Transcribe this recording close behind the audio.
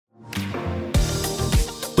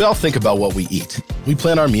We all think about what we eat. We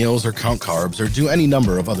plan our meals or count carbs or do any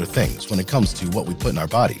number of other things when it comes to what we put in our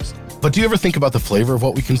bodies. But do you ever think about the flavor of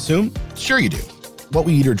what we consume? Sure you do. What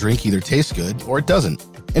we eat or drink either tastes good or it doesn't.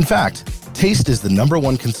 In fact, taste is the number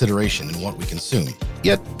one consideration in what we consume.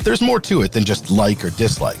 Yet, there's more to it than just like or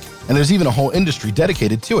dislike, and there's even a whole industry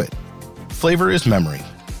dedicated to it. Flavor is memory.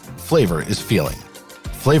 Flavor is feeling.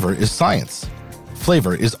 Flavor is science.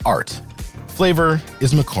 Flavor is art. Flavor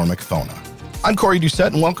is McCormick FONA. I'm Corey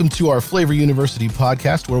Doucette, and welcome to our Flavor University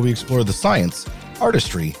podcast, where we explore the science,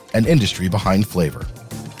 artistry, and industry behind flavor.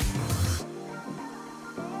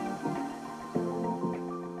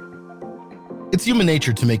 It's human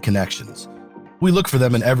nature to make connections. We look for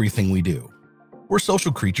them in everything we do. We're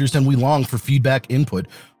social creatures, and we long for feedback, input,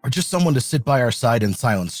 or just someone to sit by our side in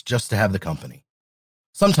silence just to have the company.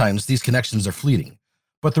 Sometimes these connections are fleeting,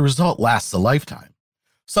 but the result lasts a lifetime.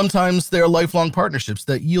 Sometimes they are lifelong partnerships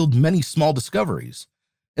that yield many small discoveries.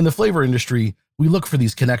 In the flavor industry, we look for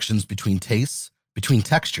these connections between tastes, between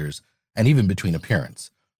textures, and even between appearance.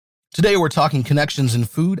 Today, we're talking connections in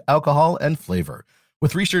food, alcohol, and flavor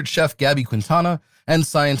with research chef Gabby Quintana and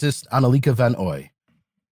scientist Annalika van Ooy.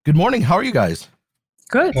 Good morning. How are you guys?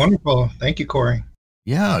 Good. Wonderful. Thank you, Corey.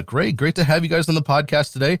 Yeah, great. Great to have you guys on the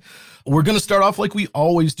podcast today. We're going to start off like we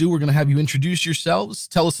always do. We're going to have you introduce yourselves,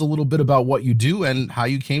 tell us a little bit about what you do and how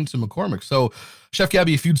you came to McCormick. So, Chef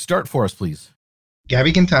Gabby, if you'd start for us, please.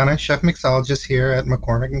 Gabby Quintana, chef mixologist here at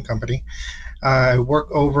McCormick and Company. I work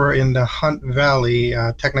over in the Hunt Valley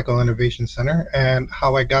Technical Innovation Center, and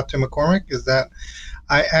how I got to McCormick is that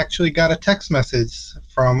I actually got a text message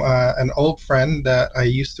from an old friend that I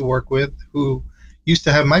used to work with who used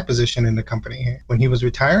to have my position in the company. When he was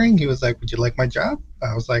retiring, he was like, "Would you like my job?"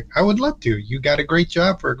 I was like, "I would love to. You got a great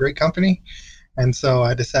job for a great company." And so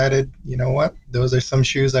I decided, you know what? Those are some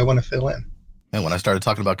shoes I want to fill in. And when I started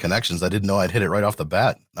talking about connections, I didn't know I'd hit it right off the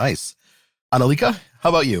bat. Nice. Annalika, how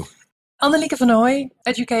about you? Annalika van Ooy,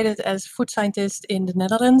 educated as food scientist in the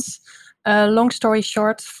Netherlands. Long story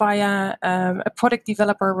short, via a product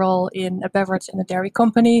developer role in a beverage and a dairy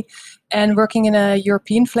company and working in a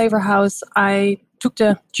European flavor house, I took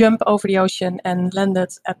the jump over the ocean and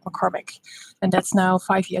landed at McCormick. And that's now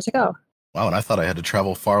 5 years ago. Wow, and I thought I had to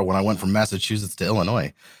travel far when I went from Massachusetts to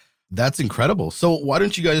Illinois. That's incredible. So why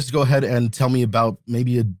don't you guys go ahead and tell me about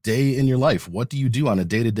maybe a day in your life? What do you do on a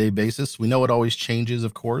day-to-day basis? We know it always changes,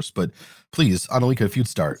 of course, but please, Annalika, if you'd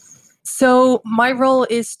start. So my role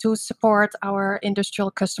is to support our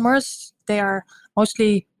industrial customers. They are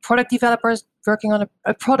mostly product developers working on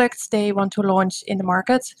a product they want to launch in the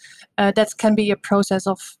market. That can be a process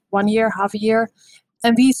of 1 year, half a year.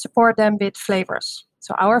 And we support them with flavors.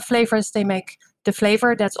 So our flavors, they make the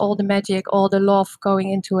flavor. That's all the magic, all the love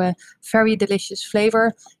going into a very delicious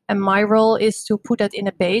flavor. And my role is to put that in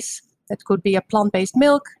a base. That could be a plant-based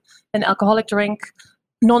milk, an alcoholic drink,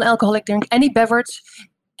 non-alcoholic drink, any beverage.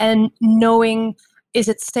 And knowing, is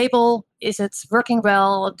it stable? Is it working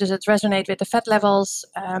well? Does it resonate with the fat levels?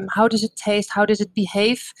 How does it taste? How does it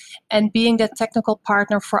behave? And being that technical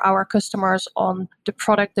partner for our customers on the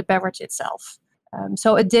product, the beverage itself.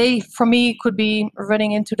 So a day for me could be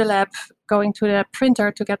running into the lab, going to the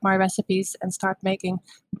printer to get my recipes and start making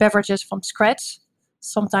beverages from scratch.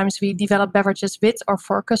 Sometimes we develop beverages with or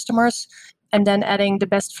for customers and then adding the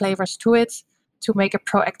best flavors to it to make a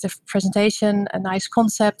proactive presentation, a nice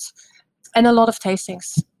concept, and a lot of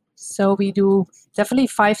tastings. So we do definitely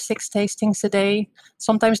 5-6 tastings a day.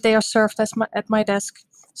 Sometimes they are served at my desk.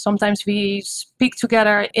 Sometimes we speak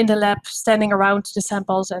together in the lab, standing around the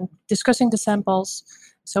samples and discussing the samples.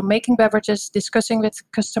 So making beverages, discussing with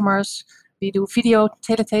customers. We do video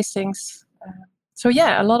tastings. So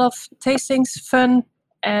yeah, a lot of tastings, fun,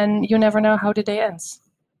 and you never know how the day ends.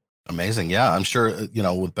 Amazing. Yeah, I'm sure,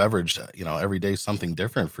 with beverage, every day is something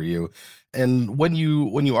different for you. And when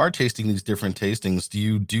you are tasting these different tastings, do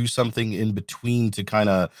you do something in between to kind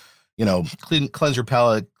of, cleanse your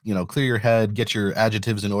palate, clear your head, get your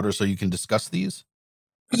adjectives in order so you can discuss these?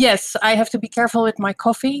 Yes, I have to be careful with my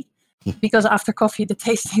coffee because after coffee, the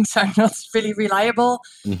tastings are not really reliable.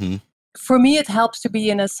 Mm-hmm. For me, it helps to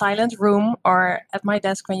be in a silent room or at my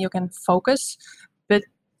desk when you can focus. But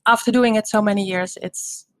after doing it so many years,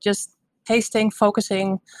 it's just tasting,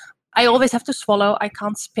 focusing. I always have to swallow. I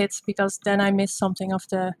can't spit because then I miss something of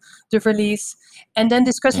the release. And then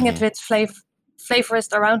discussing it with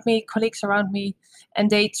flavorists around me, colleagues around me, and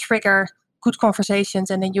they trigger good conversations.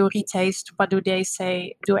 And then you retaste. What do they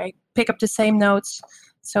say? Do I pick up the same notes?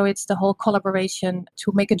 So it's the whole collaboration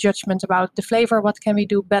to make a judgment about the flavor. What can we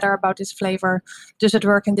do better about this flavor? Does it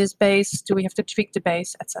work in this base? Do we have to tweak the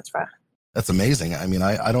base, etc.? That's amazing. I mean,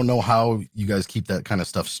 I don't know how you guys keep that kind of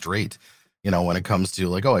stuff straight. when it comes to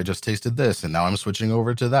like, oh, I just tasted this and now I'm switching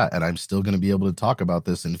over to that, and I'm still going to be able to talk about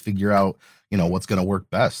this and figure out, what's going to work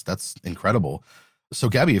best. That's incredible. So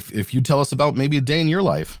Gabby, if you tell us about maybe a day in your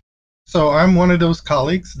life. So I'm one of those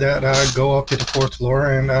colleagues that go up to the fourth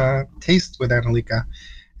floor and taste with Annalika.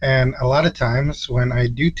 And a lot of times when I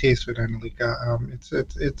do taste with Annalika,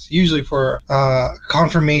 it's usually for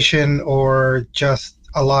confirmation or just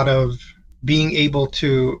a lot of being able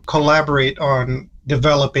to collaborate on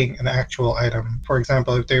developing an actual item. For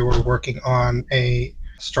example, if they were working on a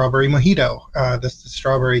strawberry mojito, does the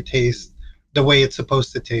strawberry taste the way it's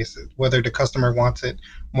supposed to taste? Whether the customer wants it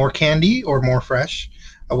more candy or more fresh,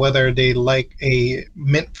 whether they like a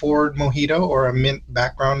mint forward mojito or a mint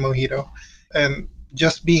background mojito. And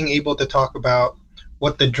just being able to talk about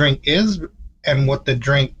what the drink is and what the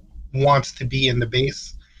drink wants to be in the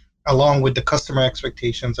base, along with the customer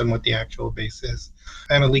expectations and what the actual base is.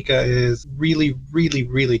 Annalika is really, really,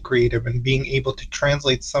 really creative in being able to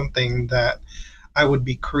translate something that I would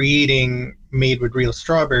be creating made with real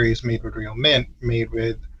strawberries, made with real mint, made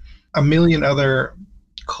with a million other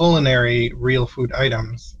culinary real food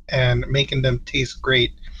items, and making them taste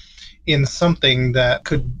great in something that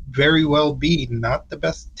could very well be not the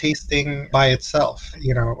best tasting by itself,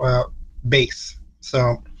 base.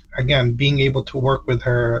 So again, being able to work with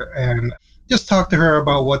her and just talk to her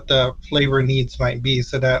about what the flavor needs might be,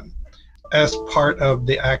 so that as part of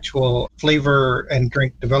the actual flavor and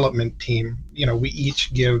drink development team, we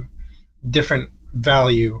each give different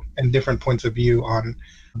value and different points of view on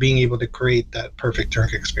being able to create that perfect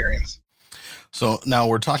drink experience. So now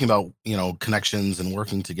we're talking about, connections and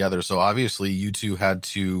working together. So obviously you two had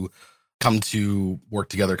to come to work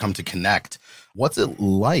together, come to connect. What's it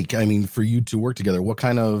like? I mean, for you to work together, what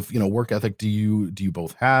kind of, work ethic do you do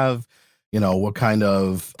have? What kind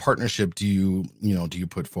of partnership do you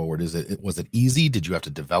put forward? Was it easy? Did you have to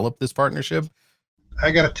develop this partnership?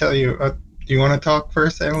 I got to tell you, do you want to talk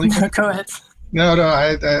first, Annalika? Go ahead. No,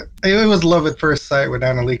 it was love at first sight with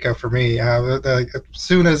Annalika for me. As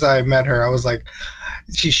soon as I met her, I was like,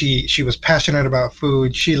 she was passionate about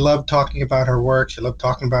food. She loved talking about her work. She loved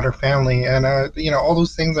talking about her family, and all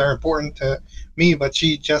those things are important to me. But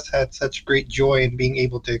she just had such great joy in being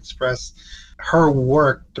able to express her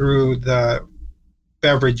work through the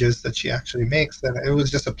beverages that she actually makes. That it was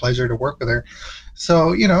just a pleasure to work with her.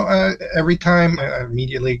 So every time I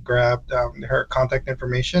immediately grabbed her contact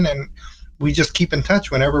information, and we just keep in touch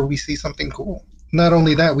whenever we see something cool. Not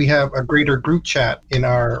only that, we have a greater group chat in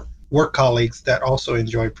our work colleagues that also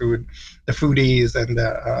enjoy food, the foodies and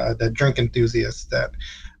the drink enthusiasts, that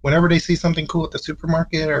whenever they see something cool at the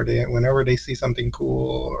supermarket, or whenever they see something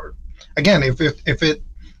cool, or again, if it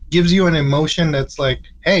gives you an emotion that's like,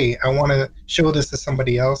 hey, I want to show this to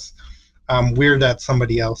somebody else, we're that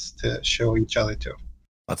somebody else to show each other to.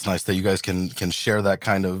 That's nice that you guys can share that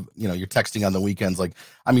kind of, you're texting on the weekends. Like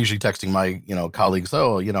I'm usually texting my, colleagues,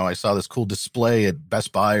 oh, I saw this cool display at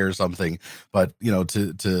Best Buy or something, but,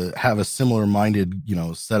 to have a similar minded,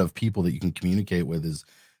 set of people that you can communicate with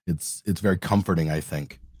it's very comforting, I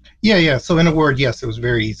think. Yeah. So in a word, yes, it was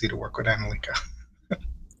very easy to work with Annalika.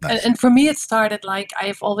 Nice. And for me, it started like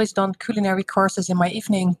I've always done culinary courses in my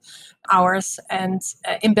evening hours. And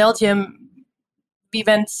in Belgium, we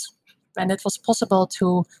went, when it was possible,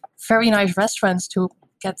 to very nice restaurants to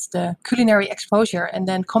get the culinary exposure. And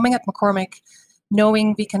then coming at McCormick,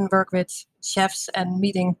 knowing we can work with chefs and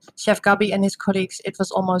meeting Chef Gabby and his colleagues, it was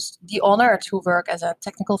almost the honor to work as a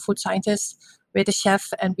technical food scientist with a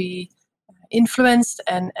chef and be influenced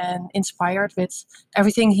and inspired with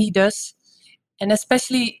everything he does. And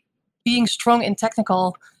especially being strong in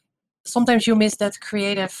technical, sometimes you miss that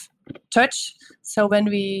creative touch. So when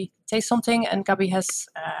we taste something and Gabby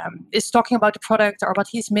is talking about the product or what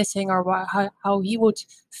he's missing or how he would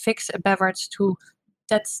fix a beverage to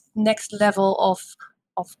that next level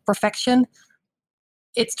of perfection,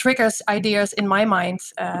 it triggers ideas in my mind.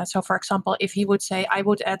 So for example, if he would say, I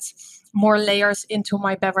would add more layers into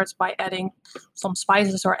my beverage by adding some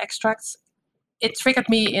spices or extracts, it triggered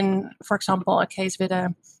me in, for example, a case with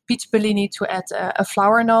a pizza Bellini to add a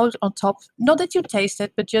flower note on top. Not that you taste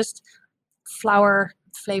it, but just flower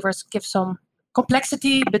flavors give some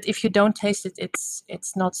complexity, but if you don't taste it,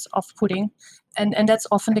 it's not off-putting. And that's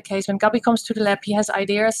often the case. When Gabby comes to the lab, he has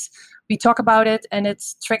ideas, we talk about it, and it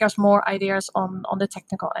triggers more ideas on the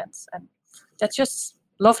technical end. And that's just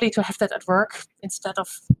lovely to have that at work instead of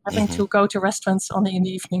having to go to restaurants only in the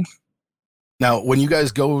evening. Now, when you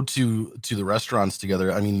guys go to the restaurants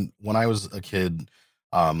together, I mean, when I was a kid,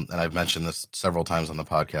 and I've mentioned this several times on the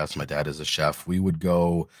podcast, my dad is a chef. We would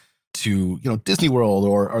go to, Disney World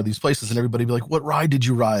or these places, and everybody be like, what ride did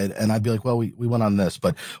you ride? And I'd be like, well, we went on this,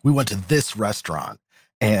 but we went to this restaurant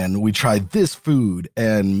and we tried this food.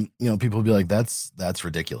 And, people would be like, that's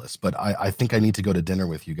ridiculous. But I think I need to go to dinner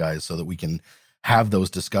with you guys so that we can have those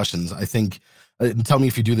discussions. I think, tell me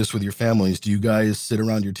if you do this with your families. Do you guys sit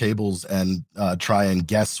around your tables and try and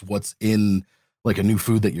guess what's in like a new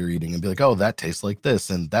food that you're eating and be like, oh, that tastes like this,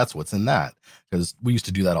 and that's what's in that? Because we used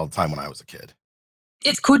to do that all the time when I was a kid.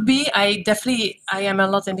 It could be. I am a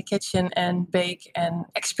lot in the kitchen and bake and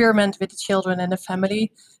experiment with the children and the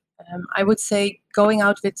family. I would say going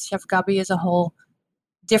out with Chef Gabi is a whole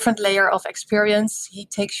different layer of experience. He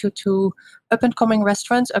takes you to up-and-coming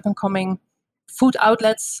restaurants, up-and-coming food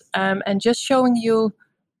outlets, and just showing you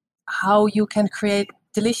how you can create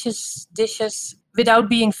delicious dishes without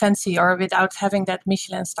being fancy or without having that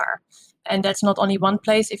Michelin star. And that's not only one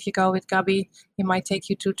place. If you go with Gabi, he might take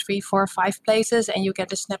you to 3, 4, 5 places, and you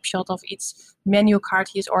get a snapshot of each menu card.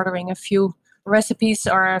 He's ordering a few recipes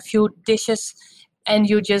or a few dishes, and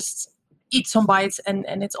you just eat some bites, and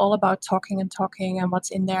it's all about talking and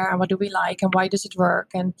what's in there and what do we like and why does it work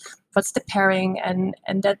and what's the pairing, and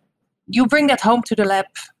that you bring that home to the lab,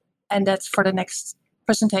 and that's for the next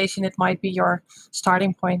presentation. It might be your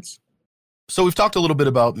starting point. So we've talked a little bit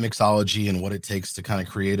about mixology and what it takes to kind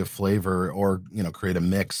of create a flavor or, create a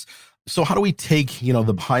mix. So how do we take,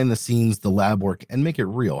 the behind the scenes, the lab work, and make it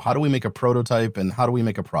real? How do we make a prototype, and how do we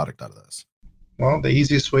make a product out of this? Well, the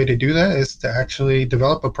easiest way to do that is to actually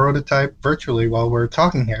develop a prototype virtually while we're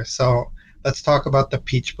talking here. So let's talk about the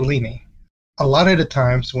peach Bellini. A lot of the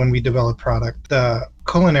times when we develop product, the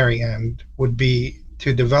culinary end would be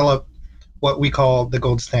to develop what we call the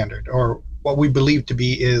gold standard, or what we believe to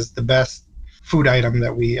be is the best food item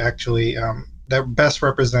that we actually that best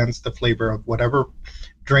represents the flavor of whatever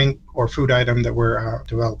drink or food item that we're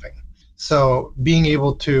developing. So being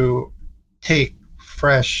able to take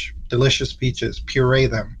fresh, delicious peaches, puree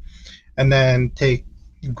them, and then take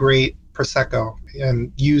great Prosecco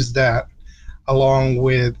and use that along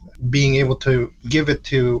with being able to give it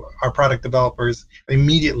to our product developers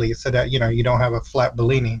immediately so that, you don't have a flat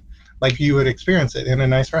Bellini like you would experience it in a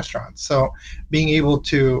nice restaurant. So being able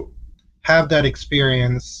to have that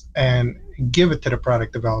experience and give it to the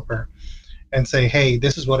product developer and say, hey,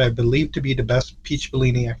 this is what I believe to be the best peach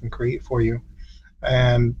Bellini I can create for you,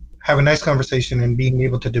 and have a nice conversation and being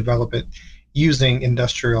able to develop it using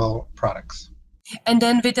industrial products. And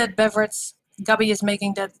then with that beverage, Gabi is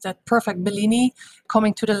making that perfect Bellini,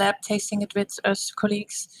 coming to the lab, tasting it with us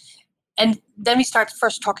colleagues. And then we start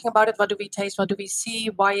first talking about it. What do we taste? What do we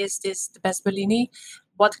see? Why is this the best Bellini?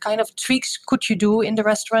 What kind of tweaks could you do in the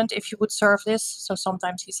restaurant if you would serve this? So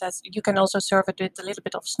sometimes he says, you can also serve it with a little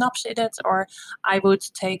bit of schnapps in it, or I would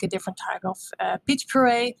take a different type of peach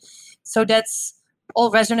puree. So that's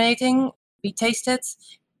all resonating. We taste it,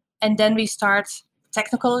 and then we start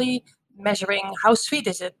technically measuring how sweet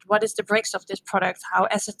is it? What is the Brix of this product? How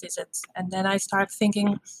acid is it? And then I start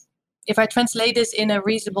thinking, if I translate this in a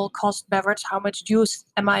reasonable cost beverage, how much juice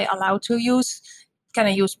am I allowed to use? Can I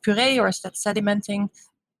use puree, or is that sedimenting?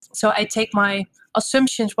 So I take my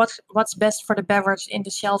assumptions, what's best for the beverage in the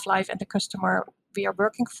shelf life and the customer we are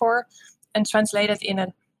working for, and translate it in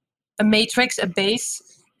a matrix, a base,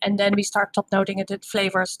 and then we start top noting it with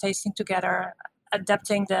flavors, tasting together,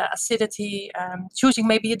 adapting the acidity, choosing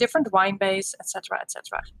maybe a different wine base, etc.,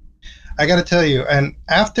 etc. I got to tell you, and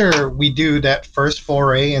after we do that first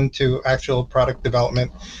foray into actual product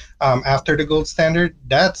development, after the gold standard,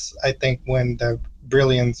 that's, I think, when the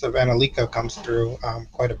brilliance of Annalika comes through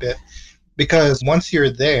quite a bit. Because once you're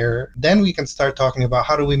there, then we can start talking about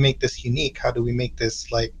how do we make this unique? How do we make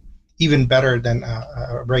this like even better than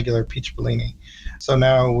a regular peach Bellini? So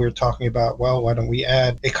now we're talking about, well, why don't we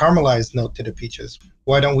add a caramelized note to the peaches?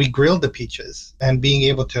 Why don't we grill the peaches? And being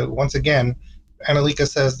able to, once again, Annalika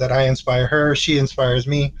says that I inspire her, she inspires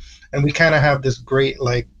me, and we kind of have this great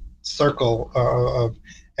like circle of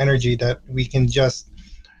energy that we can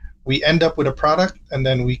we end up with a product, and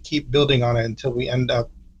then we keep building on it until we end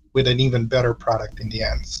up with an even better product in the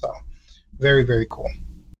end. So very, very cool.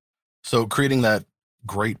 So creating that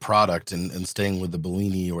great product and staying with the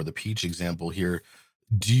Bellini or the peach example here,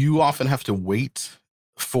 do you often have to wait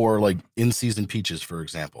for like in-season peaches, for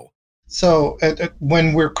example? So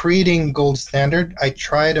when we're creating gold standard, I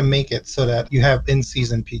try to make it so that you have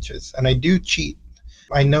in-season peaches, and I do cheat.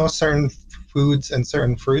 I know certain foods and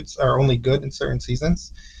certain fruits are only good in certain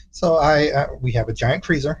seasons. So we have a giant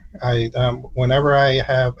freezer. Whenever I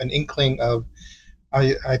have an inkling of,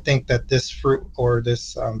 I think that this fruit or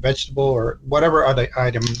this vegetable or whatever other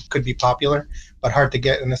item could be popular but hard to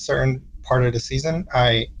get in a certain part of the season,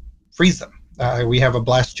 I freeze them. We have a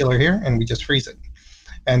blast chiller here, and we just freeze it.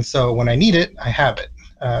 And so when I need it, I have it.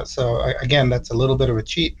 Again, that's a little bit of a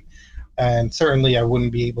cheat. And certainly I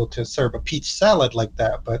wouldn't be able to serve a peach salad like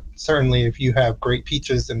that. But certainly if you have great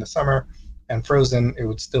peaches in the summer and frozen, it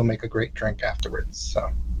would still make a great drink afterwards.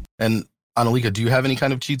 So. And Annalika, do you have any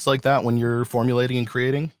kind of cheats like that when you're formulating and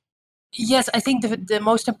creating? Yes, I think the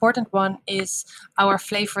most important one is our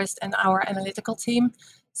flavorist and our analytical team.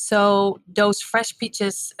 So those fresh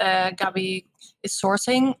peaches Gabi is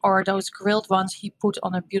sourcing, or those grilled ones he put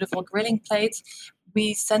on a beautiful grilling plate,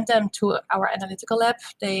 we send them to our analytical lab.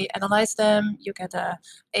 They analyze them, you get a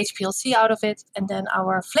HPLC out of it, and then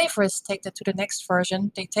our flavorists take that to the next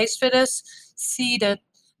version. They taste with us, see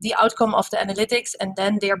the outcome of the analytics, and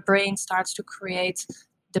then their brain starts to create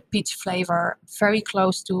the peach flavor very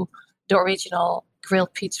close to the original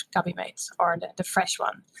grilled peach Gabi made, or the fresh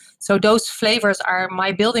one. So those flavors are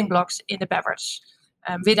my building blocks in the beverage.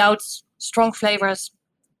 Without strong flavors,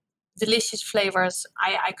 delicious flavors,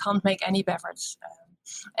 I can't make any beverage.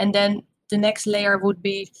 And then the next layer would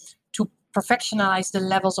be to perfectionize the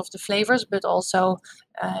levels of the flavors, but also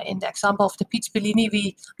in the example of the peach Bellini,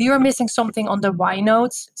 we were missing something on the wine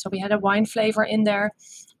notes. So we had a wine flavor in there,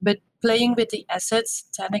 but playing with the acids,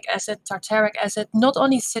 tannic acid, tartaric acid, not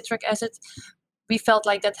only citric acid, we felt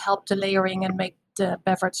like that helped the layering and make the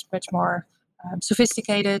beverage much more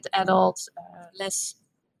sophisticated, adult, less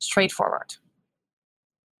straightforward.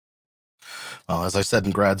 Well, as I said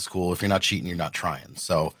in grad school, if you're not cheating, you're not trying.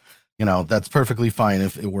 So, that's perfectly fine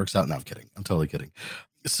if it works out. No, I'm kidding. I'm totally kidding.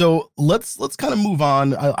 So let's kind of move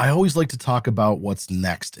on. I always like to talk about what's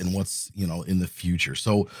next and what's, in the future.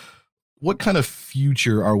 So what kind of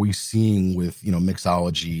future are we seeing with,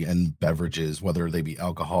 mixology and beverages, whether they be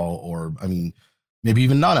alcohol or, maybe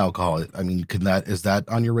even non-alcohol? Is that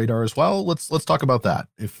on your radar as well? Let's talk about that.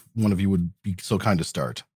 If one of you would be so kind to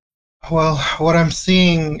start. Well, what I'm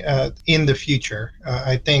seeing in the future,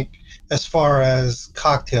 I think, as far as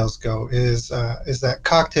cocktails go, is that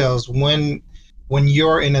cocktails, when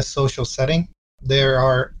you're in a social setting, there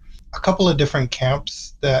are a couple of different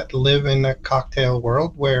camps that live in the cocktail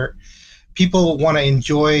world where people want to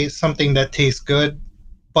enjoy something that tastes good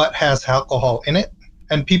but has alcohol in it,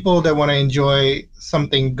 and people that want to enjoy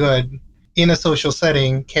something good in a social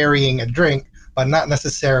setting carrying a drink but not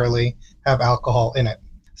necessarily have alcohol in it.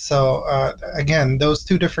 So again, those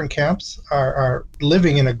two different camps are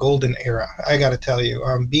living in a golden era. I got to tell you,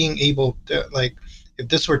 being able to, if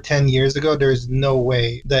this were 10 years ago, there's no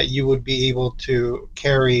way that you would be able to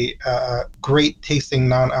carry a great tasting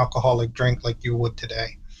non-alcoholic drink like you would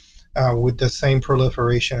today, with the same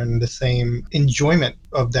proliferation and the same enjoyment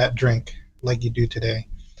of that drink like you do today.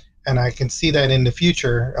 And I can see that in the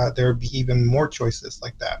future, there will be even more choices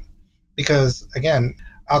like that. Because again,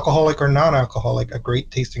 alcoholic or non-alcoholic, a great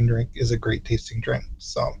tasting drink is a great tasting drink.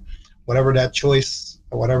 So whatever that choice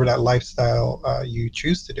or whatever that lifestyle you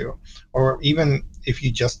choose to do, or even if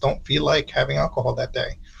you just don't feel like having alcohol that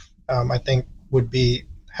day, I think would be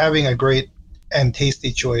having a great and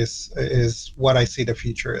tasty choice is what I see the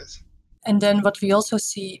future is. And then what we also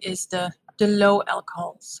see is the low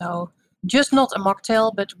alcohol. So just not a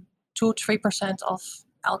mocktail, but 2-3% of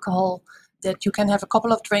alcohol, that you can have a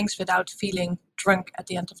couple of drinks without feeling drunk at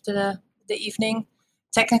the end of the evening.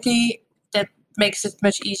 Technically, that makes it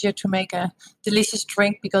much easier to make a delicious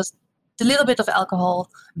drink, because the little bit of alcohol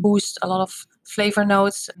boosts a lot of flavor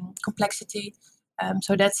notes and complexity.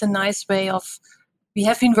 So that's a nice way of, we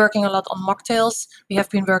have been working a lot on mocktails, we have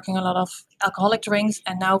been working a lot of alcoholic drinks,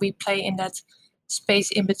 and now we play in that space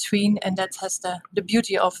in between, and that has the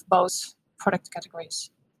beauty of both product categories.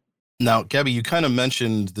 Now, Gabi, you kind of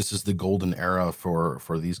mentioned this is the golden era for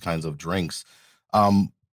these kinds of drinks. And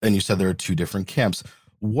you said there are two different camps.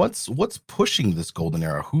 What's pushing this golden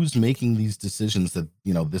era? Who's making these decisions that,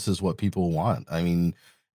 this is what people want?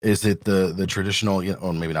 Is it the traditional,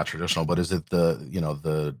 or maybe not traditional, but is it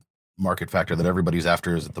the market factor that everybody's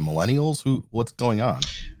after? Is it the millennials? What's going on?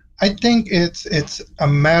 I think it's a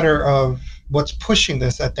matter of what's pushing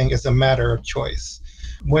this. I think is a matter of choice.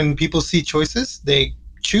 When people see choices, they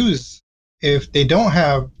choose. If they don't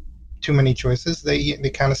have too many choices, they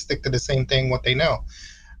kind of stick to the same thing, what they know.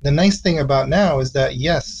 The nice thing about now is that,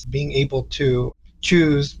 yes, being able to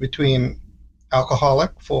choose between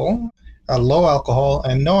alcoholic, full, low alcohol,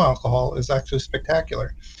 and no alcohol is actually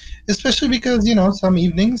spectacular. Especially because, some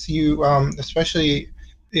evenings you, especially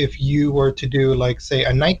if you were to do, say,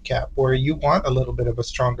 a nightcap where you want a little bit of a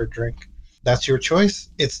stronger drink, that's your choice.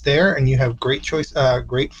 It's there, and you have great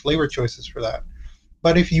flavor choices for that.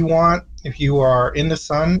 But if you are in the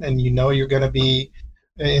sun and you're going to be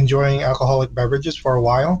enjoying alcoholic beverages for a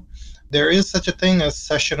while, There is such a thing as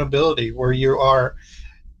sessionability, where you are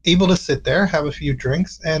able to sit there, have a few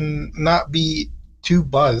drinks, and not be too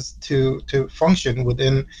buzzed to function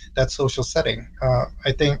within that social setting.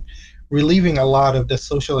 I think relieving a lot of the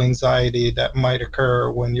social anxiety that might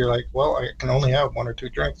occur when you're like, well, I can only have one or two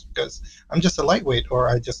drinks because I'm just a lightweight, or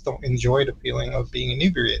I just don't enjoy the feeling of being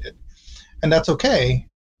inebriated. And that's okay.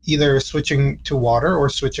 Either switching to water or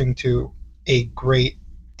switching to a great,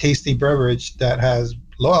 tasty beverage that has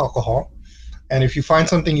low alcohol. And if you find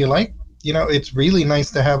something you like, it's really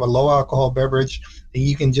nice to have a low alcohol beverage that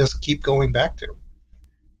you can just keep going back to.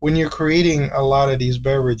 When you're creating a lot of these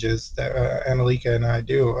beverages that Annalika and I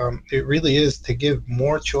do, it really is to give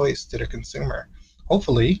more choice to the consumer.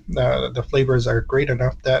 Hopefully, the flavors are great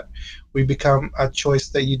enough that we become a choice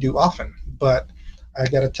that you do often. But I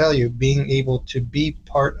got to tell you, being able to be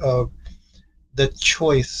part of the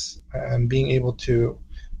choice and being able to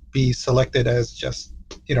be selected as just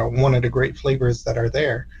one of the great flavors that are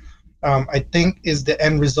there, I think is the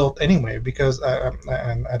end result anyway, because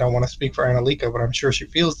and I don't want to speak for Annalika, but I'm sure she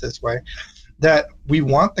feels this way, that we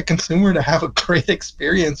want the consumer to have a great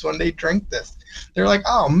experience when they drink this. They're like,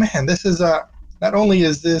 oh man, this is not only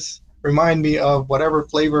is this remind me of whatever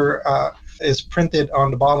flavor is printed on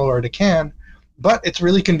the bottle or the can, but it's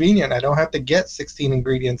really convenient. I don't have to get 16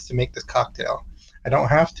 ingredients to make this cocktail. I don't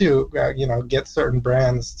have to get certain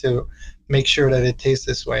brands to make sure that it tastes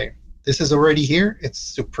this way. This is already here. It's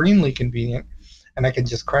supremely convenient, and I can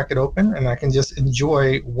just crack it open and I can just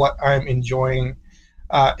enjoy what I'm enjoying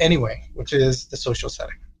anyway, which is the social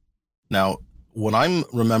setting. Now, when I'm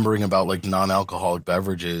remembering about like non-alcoholic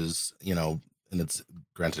beverages, and it's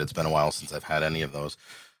granted it's been a while since I've had any of those,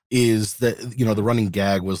 is that, the running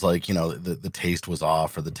gag was like, the taste was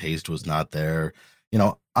off or the taste was not there.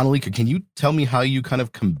 Annalika, can you tell me how you kind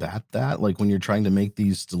of combat that? Like when you're trying to make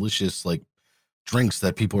these delicious, like, drinks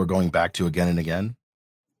that people are going back to again and again?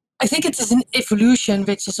 I think it is an evolution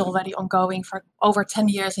which is already ongoing for over 10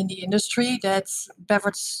 years in the industry, that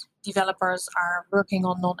beverage developers are working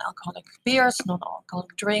on non-alcoholic beers,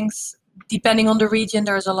 non-alcoholic drinks. Depending on the region,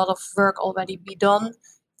 there's a lot of work already be done.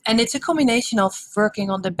 And it's a combination of working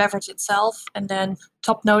on the beverage itself and then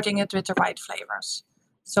top noting it with the right flavors.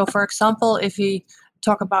 So for example, if we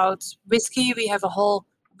talk about whiskey, we have a whole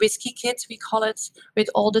whiskey kit, we call it, with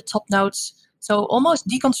all the top notes. So almost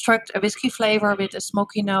deconstruct a whiskey flavor with a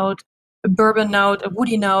smoky note, a bourbon note, a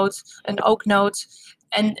woody note, an oak note.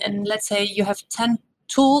 And let's say you have 10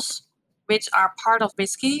 tools which are part of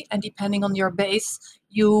whiskey, and depending on your base,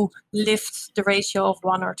 you lift the ratio of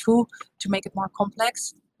 1 or 2 to make it more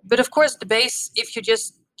complex. But of course, the base, if you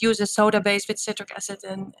just use a soda base with citric acid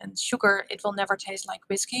and sugar, it will never taste like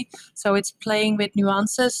whiskey. So it's playing with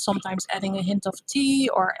nuances, sometimes adding a hint of tea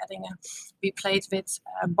or we played with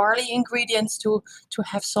barley ingredients to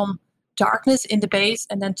have some darkness in the base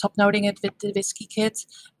and then top noting it with the whiskey kit.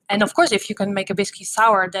 And of course, if you can make a whiskey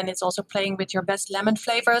sour, then it's also playing with your best lemon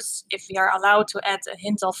flavors. If we are allowed to add a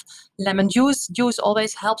hint of lemon juice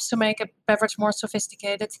always helps to make a beverage more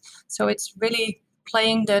sophisticated. So it's really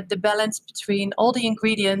playing the balance between all the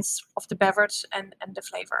ingredients of the beverage and the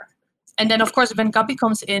flavor. And then, of course, when Gabby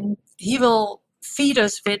comes in, he will feed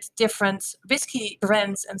us with different whiskey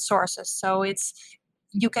brands and sources. So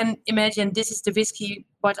you can imagine this is the whiskey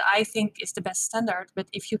what I think is the best standard. But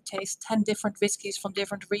if you taste 10 different whiskeys from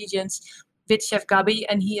different regions with Chef Gabby,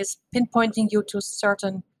 and he is pinpointing you to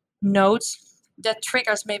certain notes, that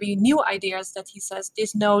triggers maybe new ideas that he says,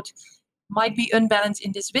 this note might be unbalanced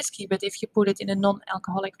in this whiskey, but if you put it in a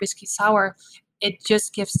non-alcoholic whiskey sour, it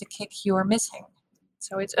just gives the kick you are missing.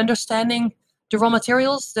 So it's understanding the raw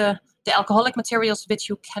materials, the alcoholic materials which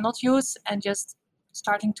you cannot use, and just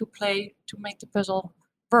starting to play to make the puzzle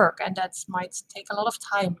work. And that might take a lot of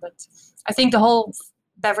time, but I think the whole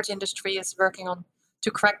beverage industry is working on to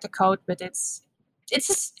crack the code, but it's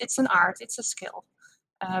an art, it's a skill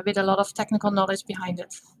with a lot of technical knowledge behind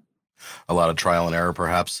it. A lot of trial and error,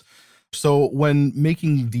 perhaps. So when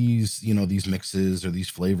making these, these mixes or these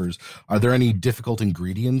flavors, are there any difficult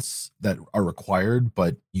ingredients that are required,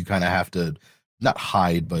 but you kind of have to not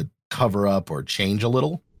hide, but cover up or change a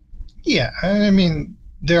little? Yeah, I mean,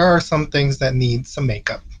 there are some things that need some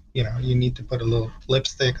makeup. You need to put a little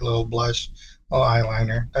lipstick, a little blush, a little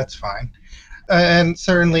eyeliner. That's fine. And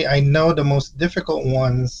certainly I know the most difficult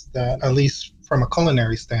ones, that at least from a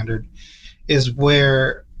culinary standard, is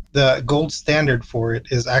where the gold standard for it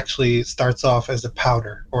is actually starts off as a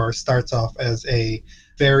powder or starts off as a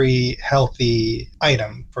very healthy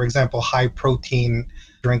item. For example, high protein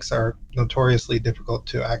drinks are notoriously difficult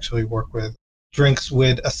to actually work with. Drinks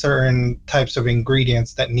with a certain types of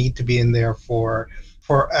ingredients that need to be in there for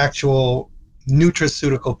actual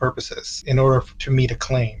nutraceutical purposes in order to meet a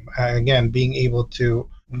claim. Again, being able to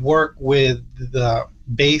work with the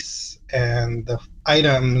base and the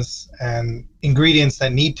items and ingredients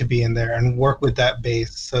that need to be in there and work with that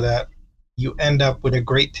base so that you end up with a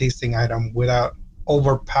great tasting item without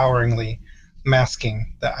overpoweringly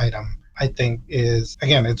masking the item, I think is,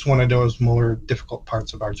 again, it's one of those more difficult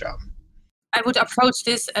parts of our job. I would approach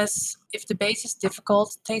this as if the base is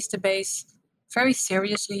difficult, taste the base very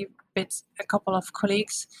seriously with a couple of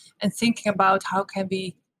colleagues and thinking about how can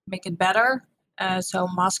we make it better. So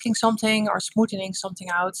masking something or smoothing something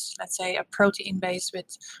out, let's say a protein base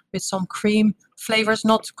with some cream flavors,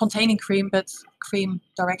 not containing cream, but cream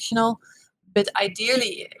directional. But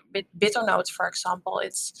ideally, with bitter notes, for example,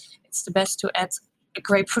 it's the best to add a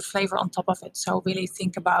grapefruit flavor on top of it. So really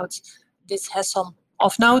think about this has some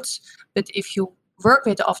off notes, but if you work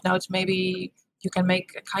with the off notes, maybe you can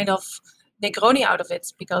make a kind of Negroni out of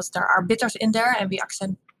it because there are bitters in there and we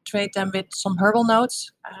accentuate them with some herbal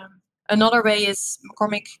notes. Another way is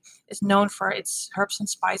McCormick is known for its herbs and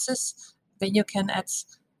spices. Then you can add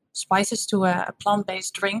spices to a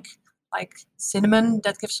plant-based drink like cinnamon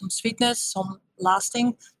that gives some sweetness, some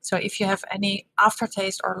lasting. So if you have any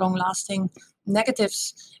aftertaste or long-lasting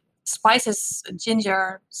negatives, spices,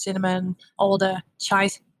 ginger, cinnamon, all the chai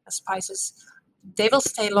spices, they will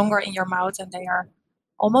stay longer in your mouth and they are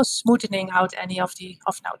almost smoothing out any of the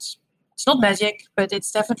off notes. It's not magic, but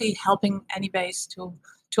it's definitely helping any base to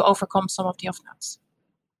overcome some of the off notes.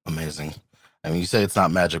 Amazing. I mean, you say it's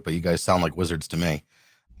not magic, but you guys sound like wizards to me.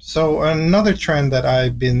 So another trend that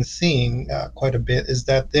I've been seeing quite a bit is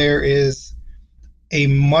that there is a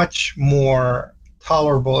much more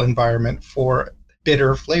tolerable environment for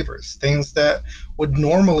bitter flavors, things that would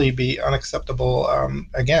normally be unacceptable,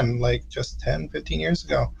 again, like just 10, 15 years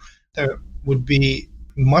ago, that would be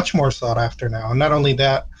much more sought after now. And not only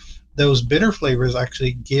that, those bitter flavors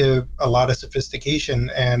actually give a lot of sophistication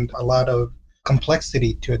and a lot of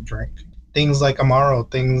complexity to a drink. Things like Amaro,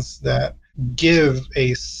 things that give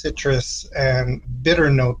a citrus and bitter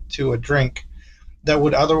note to a drink that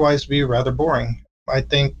would otherwise be rather boring, I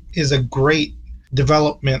think is a great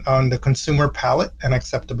development on the consumer palate and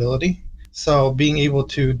acceptability. So being able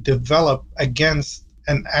to develop against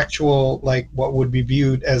an actual, like what would be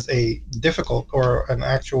viewed as a difficult or an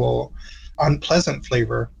actual unpleasant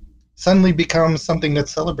flavor suddenly becomes something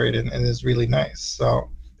that's celebrated and is really nice. So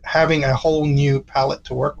having a whole new palette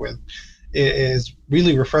to work with is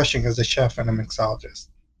really refreshing as a chef and a mixologist.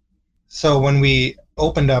 So when we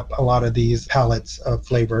opened up a lot of these palettes of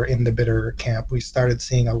flavor in the bitter camp, we started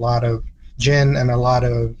seeing a lot of gin and a lot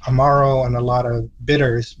of Amaro and a lot of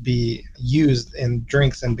bitters be used in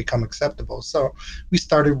drinks and become acceptable. So we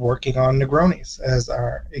started working on Negronis as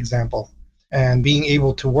our example. And being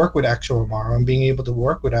able to work with actual Amaro and being able to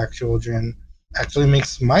work with actual gin actually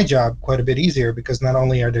makes my job quite a bit easier because not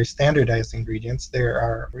only are there standardized ingredients, they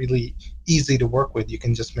are really easy to work with. You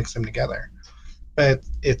can just mix them together. But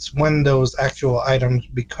it's when those actual items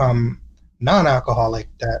become non-alcoholic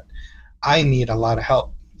that I need a lot of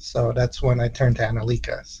help. So that's when I turn to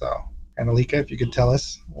Annalika. So Annalika, if you could tell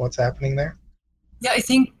us what's happening there. Yeah, I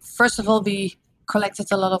think first of all, we collected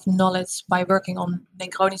a lot of knowledge by working on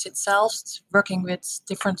Negronis itself, working with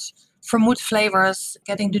different vermouth flavors,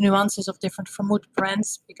 getting the nuances of different vermouth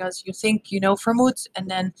brands, because you think you know vermouth, and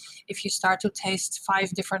then if you start to taste 5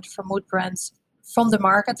 different vermouth brands from the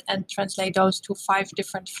market and translate those to 5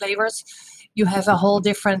 different flavors, you have a whole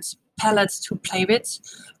different palette to play with.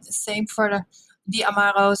 The same for the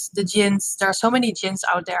Amaros, the gins. There are so many gins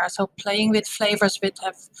out there, so playing with flavors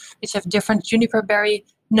which have different juniper berry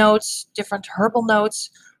notes, different herbal notes,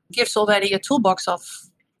 gives already a toolbox of,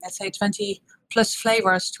 let's say, 20 plus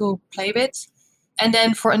flavors to play with. And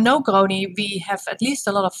then for a Negroni, we have at least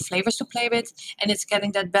a lot of flavors to play with, and it's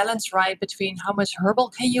getting that balance right between how much herbal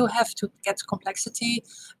can you have to get complexity.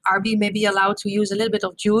 Are we maybe allowed to use a little bit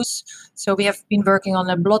of juice? So we have been working on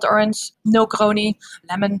a blood orange Negroni,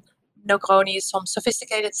 lemon Negroni, some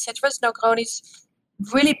sophisticated citrus Negronis.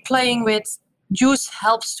 Really playing with juice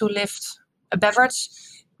helps to lift a beverage.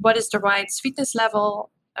 What is the right sweetness level?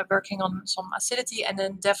 Working on some acidity, and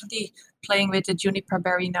then definitely playing with the juniper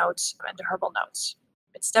berry notes and the herbal notes.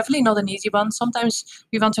 It's definitely not an easy one. Sometimes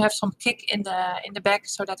we want to have some kick in the back,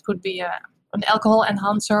 so that could be an alcohol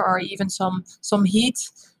enhancer or even some heat.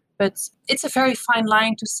 But it's a very fine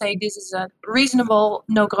line to say this is a reasonable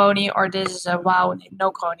Negroni or this is a wow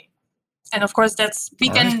Negroni. And of course, we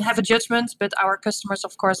can have a judgment, but our customers,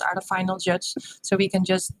 of course, are the final judge. So we can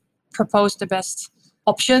just propose the best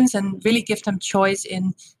options and really give them choice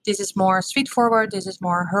in this is more sweet forward, this is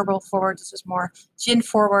more herbal forward, this is more gin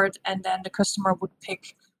forward, and then the customer would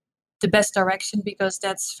pick the best direction, because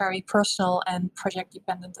that's very personal and project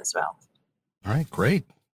dependent as well. All right, great.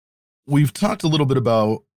 We've talked a little bit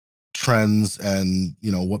about trends and,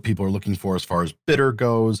 what people are looking for as far as bitter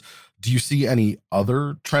goes. Do you see any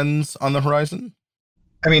other trends on the horizon?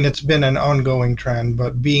 I mean, it's been an ongoing trend,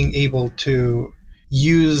 but being able to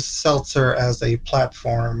use seltzer as a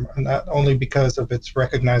platform, not only because of its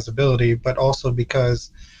recognizability, but also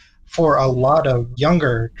because for a lot of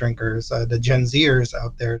younger drinkers, the Gen Zers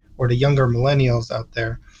out there, or the younger millennials out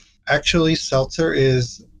there, actually seltzer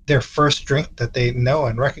is their first drink that they know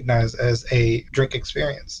and recognize as a drink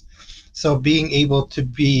experience. So being able to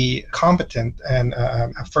be competent and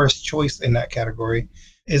a first choice in that category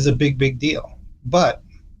is a big, big deal. But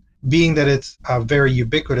being that it's a very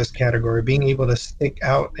ubiquitous category, being able to stick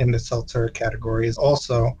out in the seltzer category is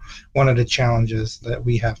also one of the challenges that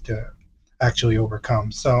we have to actually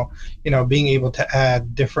overcome. So, being able to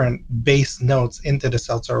add different base notes into the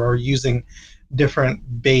seltzer, or using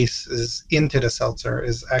different bases into the seltzer,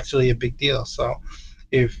 is actually a big deal. So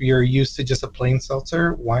if you're used to just a plain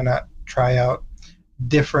seltzer, why not try out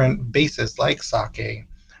different bases like sake,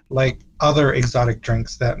 like other exotic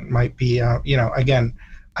drinks that might be, again,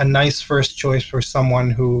 a nice first choice for someone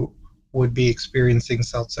who would be experiencing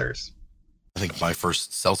seltzers. I think my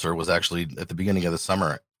first seltzer was actually at the beginning of the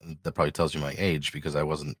summer. That probably tells you my age, because I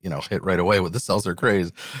wasn't, hit right away with the seltzer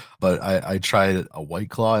craze. But I tried a White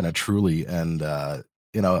Claw and a Truly, and I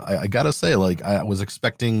gotta say, like, I was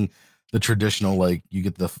expecting the traditional, like, you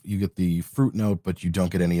get the fruit note, but you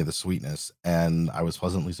don't get any of the sweetness, and I was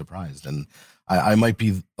pleasantly surprised. And I might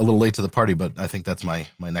be a little late to the party, but I think that's my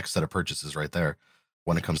next set of purchases right there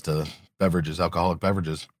when it comes to beverages, alcoholic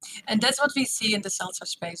beverages. And that's what we see in the seltzer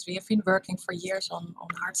space. We have been working for years on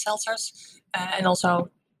hard seltzers and also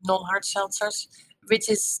non-hard seltzers, which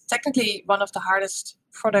is technically one of the hardest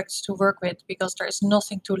products to work with, because there is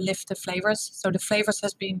nothing to lift the flavors. So the flavors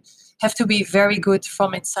have to be very good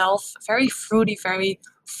from itself, very fruity, very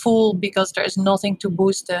full, because there is nothing to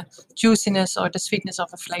boost the juiciness or the sweetness of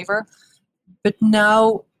a flavor. But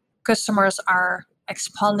now customers are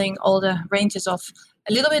expanding all the ranges of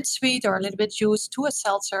a little bit sweet or a little bit juice to a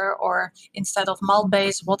seltzer, or instead of malt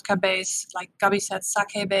base, vodka base, like Gabi said,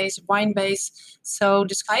 sake base, wine base. So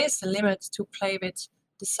the sky is the limit to play with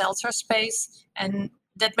the seltzer space, and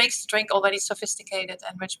that makes the drink already sophisticated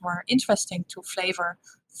and much more interesting to flavor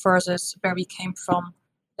versus where we came from,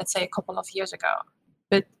 let's say, a couple of years ago.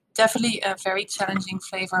 But definitely a very challenging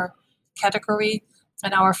flavor category,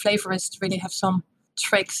 and our flavorists really have some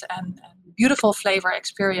tricks and beautiful flavor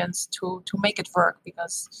experience to make it work,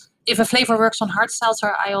 because if a flavor works on hard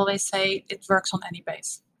seltzer, I always say it works on any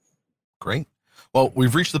base. Great. Well,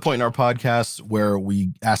 we've reached the point in our podcast where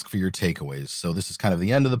we ask for your takeaways. So this is kind of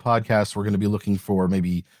the end of the podcast. We're going to be looking for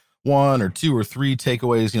maybe 1 or 2 or 3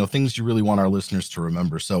 takeaways, things you really want our listeners to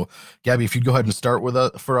remember. So Gabi, if you'd go ahead and start with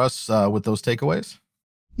for us with those takeaways.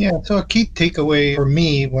 Yeah, so a key takeaway for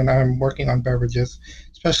me when I'm working on beverages,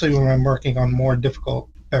 especially when I'm working on more difficult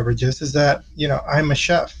beverages, is that, I'm a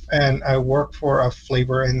chef and I work for a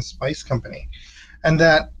flavor and spice company. And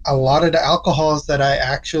that a lot of the alcohols that I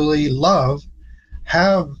actually love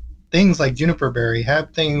have things like juniper berry,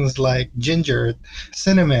 have things like ginger,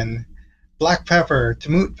 cinnamon, black pepper,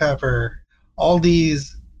 tamut pepper, all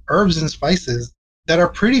these herbs and spices that are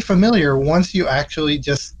pretty familiar once you actually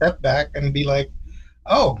just step back and be like,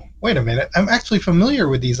 oh, wait a minute, I'm actually familiar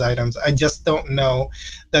with these items. I just don't know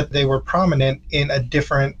that they were prominent in a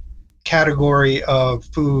different category of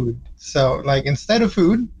food. So, like, instead of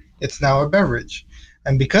food, it's now a beverage.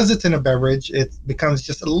 And because it's in a beverage, it becomes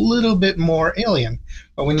just a little bit more alien.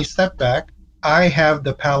 But when you step back, I have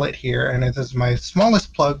the palette here, and it is my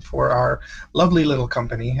smallest plug for our lovely little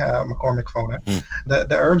company, McCormick FONA.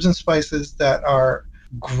 The herbs and spices that are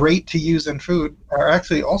great to use in food are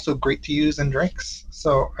actually also great to use in drinks.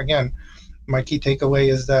 So again, my key takeaway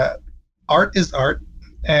is that art is art,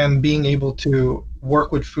 and being able to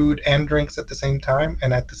work with food and drinks at the same time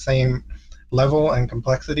and at the same level and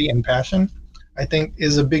complexity and passion, I think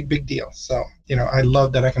is a big, big deal. So, I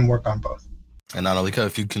love that I can work on both. And Annalika,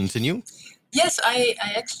 if you continue. Yes, I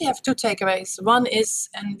actually have 2 takeaways. One is,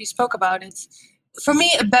 and we spoke about it, for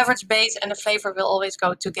me, a beverage base and a flavor will always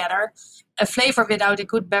go together. A flavor without a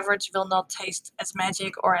good beverage will not taste as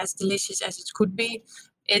magic or as delicious as it could be.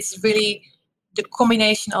 It's really the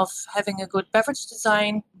combination of having a good beverage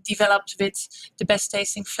design developed with the best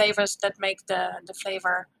tasting flavors that make the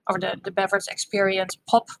flavor or the beverage experience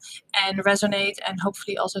pop and resonate and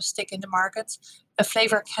hopefully also stick in the market. A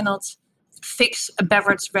flavor cannot fix a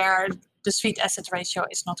beverage where the sweet acid ratio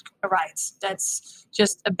is not right. That's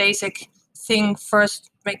just a basic thing.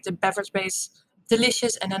 First, make the beverage base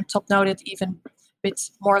delicious, and then top note it even with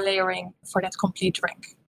more layering for that complete drink.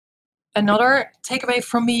 Another takeaway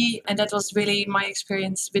from me, and that was really my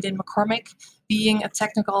experience within McCormick, being a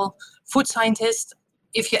technical food scientist,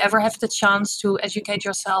 if you ever have the chance to educate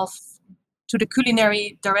yourself to the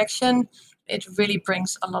culinary direction, it really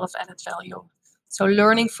brings a lot of added value. So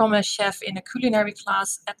learning from a chef in a culinary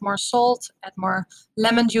class, add more salt, add more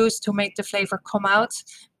lemon juice to make the flavor come out.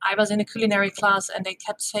 I was in a culinary class and they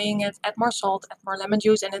kept saying it, add more salt, add more lemon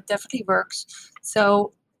juice, and it definitely works.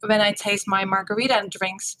 So when I taste my margarita and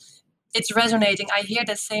drinks, it's resonating. I hear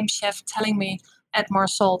the same chef telling me, add more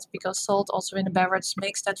salt, because salt also in a beverage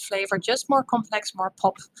makes that flavor just more complex, more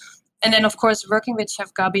pop. And then, of course, working with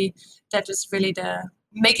Chef Gabi, that is really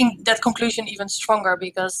making that conclusion even stronger,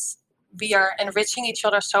 because we are enriching each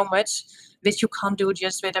other so much, which you can't do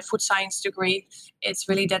just with a food science degree. It's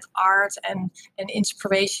really that art and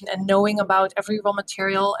inspiration and knowing about every raw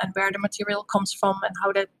material and where the material comes from and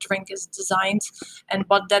how that drink is designed and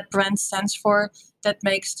what that brand stands for, that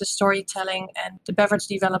makes the storytelling and the beverage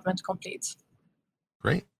development complete.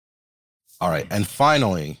 Great. All right. And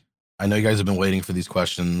finally, I know you guys have been waiting for these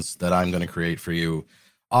questions that I'm going to create for you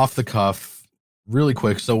off the cuff. Really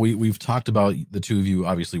quick. So we've talked about the two of you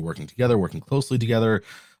obviously working together, working closely together,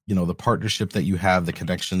 the partnership that you have, the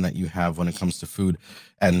connection that you have when it comes to food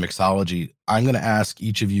and mixology. I'm going to ask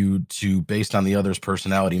each of you to, based on the other's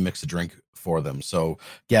personality, mix a drink for them. So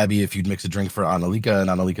Gabby, if you'd mix a drink for Annalika, and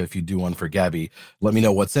Annalika, if you do one for Gabby, let me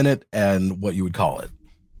know what's in it and what you would call it.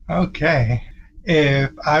 Okay.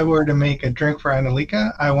 If I were to make a drink for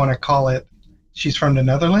Annalika, I want to call it, she's from the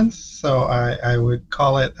Netherlands, so I would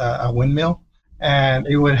call it a windmill. And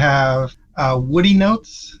it would have woody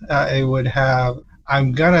notes. It would have,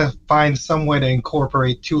 I'm going to find some way to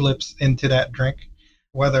incorporate tulips into that drink,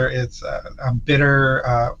 whether it's a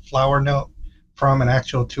bitter flower note from an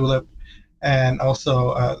actual tulip. And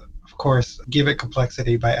also, of course, give it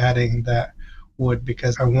complexity by adding that wood,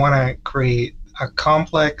 because I want to create a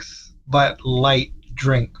complex but light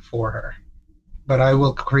drink for her. But I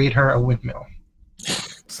will create her a windmill.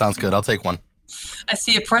 Sounds good. I'll take one. I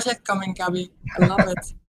see a project coming, Gabi. I love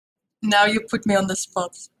it. Now you put me on the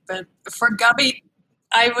spot. But for Gabi,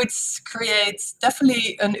 I would create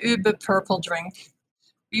definitely an Ube purple drink.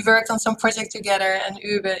 We worked on some project together, and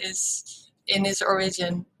Ube is in its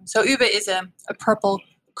origin. So Ube is a purple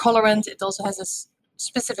colorant. It also has a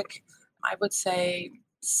specific, I would say,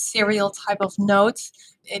 cereal type of note.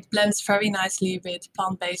 It blends very nicely with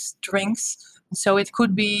plant-based drinks. So it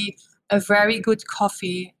could be a very good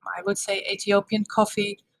coffee, I would say Ethiopian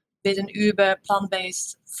coffee, with an Ube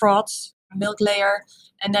plant-based froth, milk layer,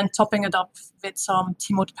 and then topping it up with some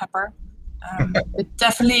Timut pepper. But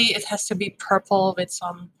definitely it has to be purple with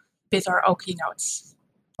some bitter oaky notes.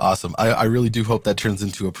 Awesome. I really do hope that turns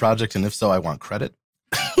into a project, and if so, I want credit.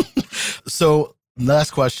 So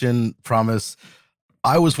last question, promise.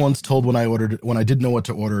 I was once told when I didn't know what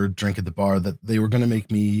to order drink at the bar, that they were going to make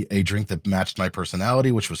me a drink that matched my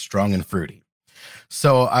personality, which was strong and fruity.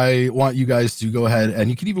 So I want you guys to go ahead, and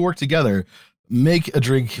you can even work together, make a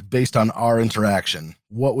drink based on our interaction.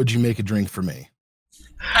 What would you make a drink for me?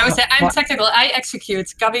 I would say I'm technical. I execute.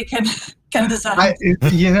 Gabi can design.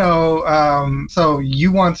 So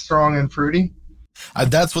you want strong and fruity?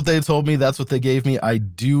 That's what they told me. That's what they gave me. I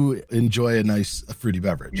do enjoy a nice fruity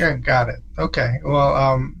beverage. Yeah, got it. Okay.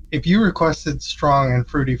 Well, if you requested strong and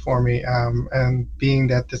fruity for me, and being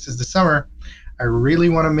that this is the summer, I really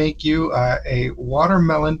want to make you a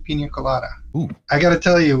watermelon pina colada. Ooh. I got to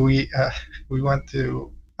tell you, we went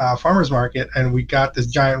to farmer's market and we got this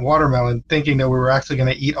giant watermelon thinking that we were actually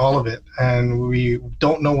going to eat all of it, and we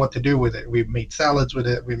don't know what to do with it. We've made salads with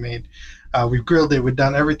it. We've grilled it. We've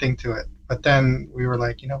done everything to it. But then we were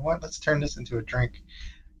like, you know what? Let's turn this into a drink.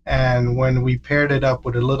 And when we paired it up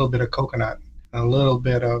with a little bit of coconut, a little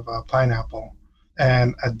bit of pineapple,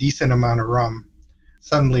 and a decent amount of rum,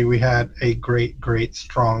 suddenly we had a great, great,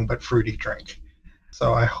 strong but fruity drink.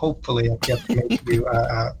 So I hopefully get to make you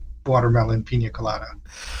a watermelon pina colada.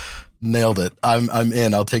 Nailed it. I'm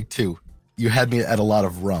in. I'll take 2. You had me at a lot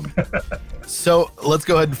of rum. So let's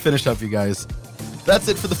go ahead and finish up, you guys. That's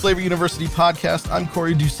it for the Flavor University podcast. I'm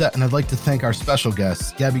Corey Doucette, and I'd like to thank our special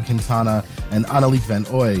guests, Gabi Quintana and Annaliek van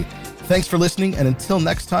Ooy. Thanks for listening, and until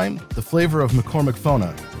next time, the flavor of McCormick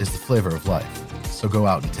FONA is the flavor of life. So go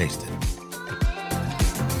out and taste it.